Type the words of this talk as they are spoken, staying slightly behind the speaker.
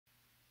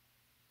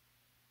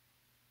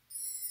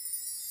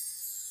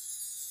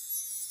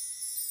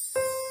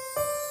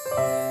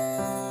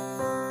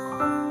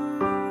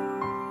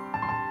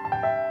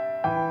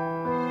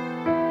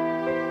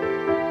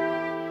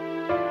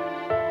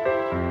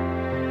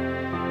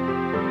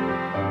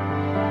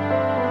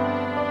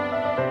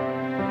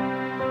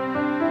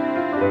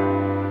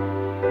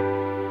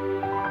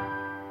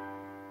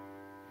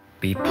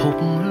ភព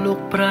លោក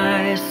ប្រែ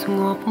ស្ង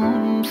ប់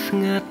ស្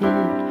ងាត់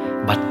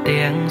បាត់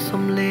ទាំង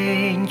សំឡេ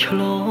ងឆ្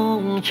ល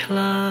ងឆ្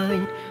លើយ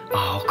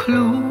អោខ្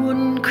លួន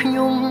ខ្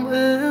ញុំ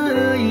អើ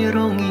យរ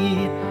ងា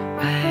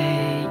ឯ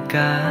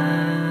កា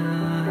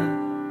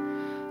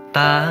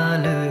តា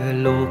លើ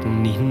លោក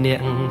នេះអ្ន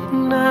ក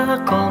ណា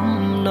កំ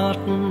ណ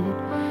ត់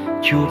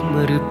ជួប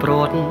ឬប្រ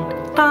ត់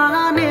តា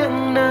អ្នក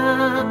ណា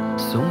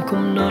សូម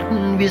កំណត់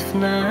វាស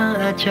នា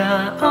ចា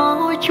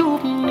ឲ្យជួប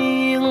នា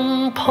ង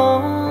ផ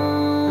ង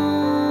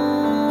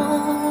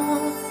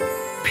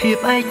ភា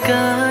ពឯ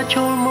កា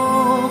ចូលម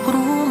ក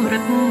រួមរិ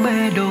ទ្ធ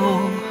បេះដូ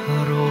ង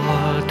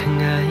រាល់ថ្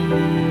ងៃ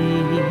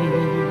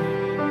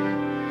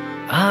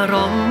អារ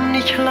ម្មណ៍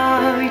នេះឆ្លើ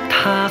យ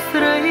ថាស្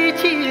រី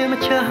ជាម្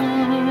ចាស់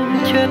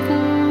ចិត្ត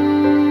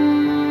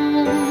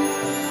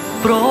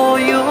ប្រ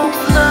យោគ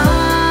ស្នេ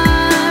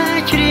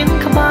ហ៍ច្រៀង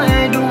ក្បែ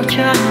រដួង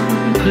ច័ន្ទ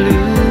ភ្លឺ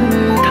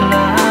ថ្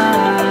លា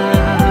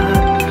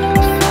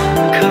ស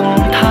ង្ឃឹម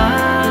ថា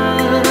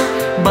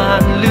បា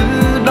នលឺ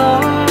ដ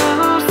ល់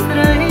ស្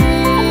រី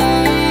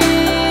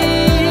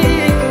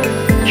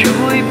ជួ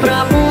យប្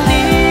រាប់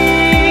នា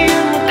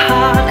ង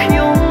ថាខ្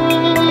ញុំ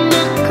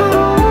ក៏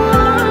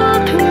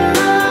ថ្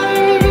ងៃ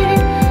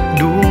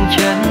ដួង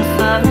ច័ន្ទ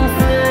សាង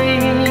ស្រី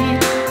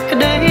ក្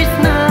តី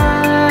ស្នេ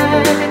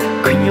ហ៍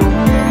ខ្ញុំ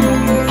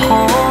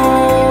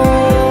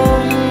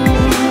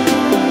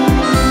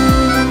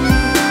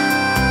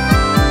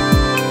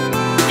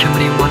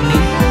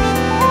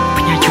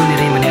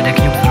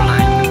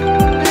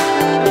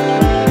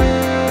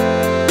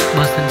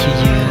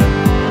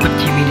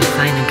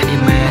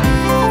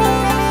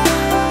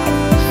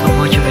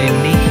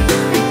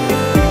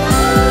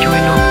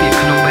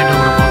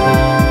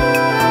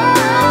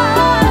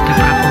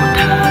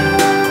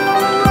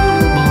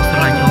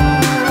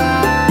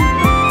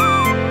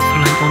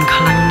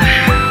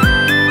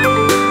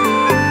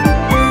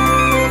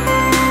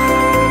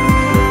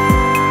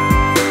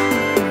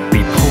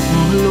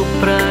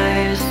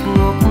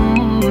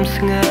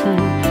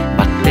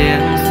បាត់ទាំ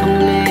ងសំ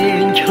ឡេ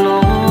ងឆ្ល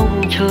ង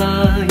ឆ្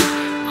លើយ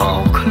អោ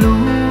ខ្លួ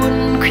ន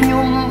ខ្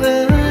ញុំអើ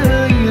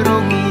យរ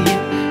ងា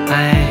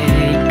ឯ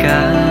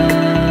កា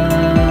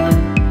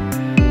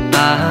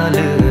តា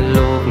លើ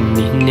លោក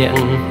នេះអ្នក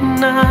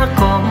ណា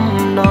កំ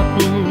ណត់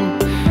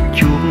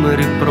ជួប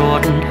ឬប្រ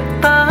ត់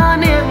តា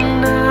អ្នក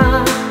ណា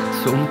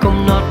សូមកំ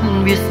ណត់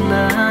វាស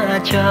នា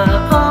ចា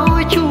ឲ្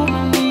យជួប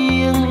នា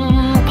ង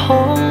ផ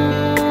ង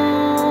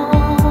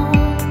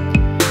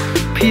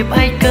ភាព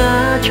ឯកា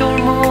ចូល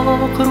ម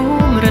ករួ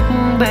មរិទ្ធ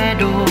បេះ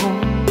ដូង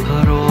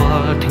រា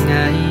ល់ថ្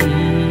ងៃ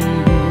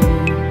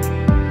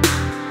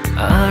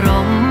អារ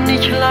ម្មណ៍នេះ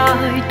ឆ្លើ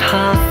យ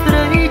ថាស្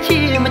រី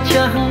ជាម្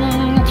ចាស់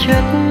ចិ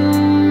ត្ត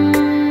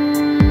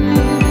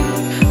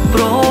ប្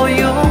រ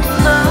យោគ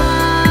ស្នេ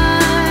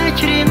ហ៍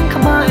ច្រៀង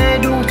ក្បែរ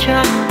ដួងច័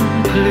ន្ទ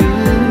ភ្លឺ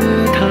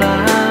ថ្លា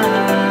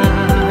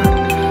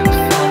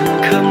សង្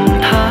ឃឹម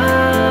ថា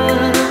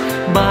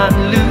បាន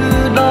លឺ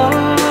ដ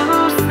ល់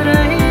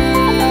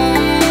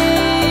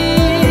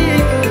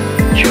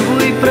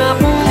ប្រា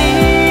ប់នា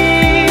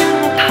ង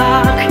ថា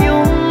ខ្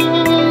ញុំ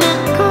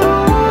ក៏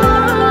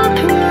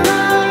ថ្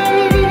ងៃ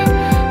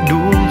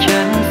ដួងច័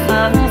ន្ទ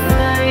សាងស្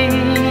រី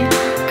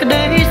ក្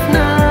តីស្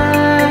នេ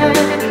ហ៍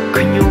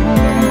ខ្ញុំ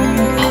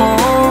ផ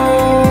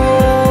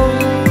ង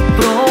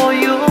ប្រ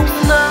យោគ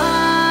ស្នេ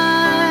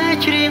ហ៍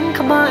ច្រៀង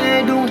ក្បែរ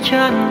ដួង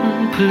ច័ន្ទ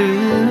ភ្លឺ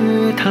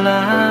ថ្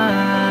លា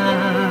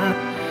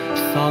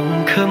ស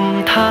ង្ឃឹម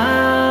ថា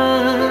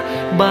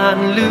បាន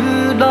លឺ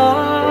ដ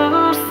ល់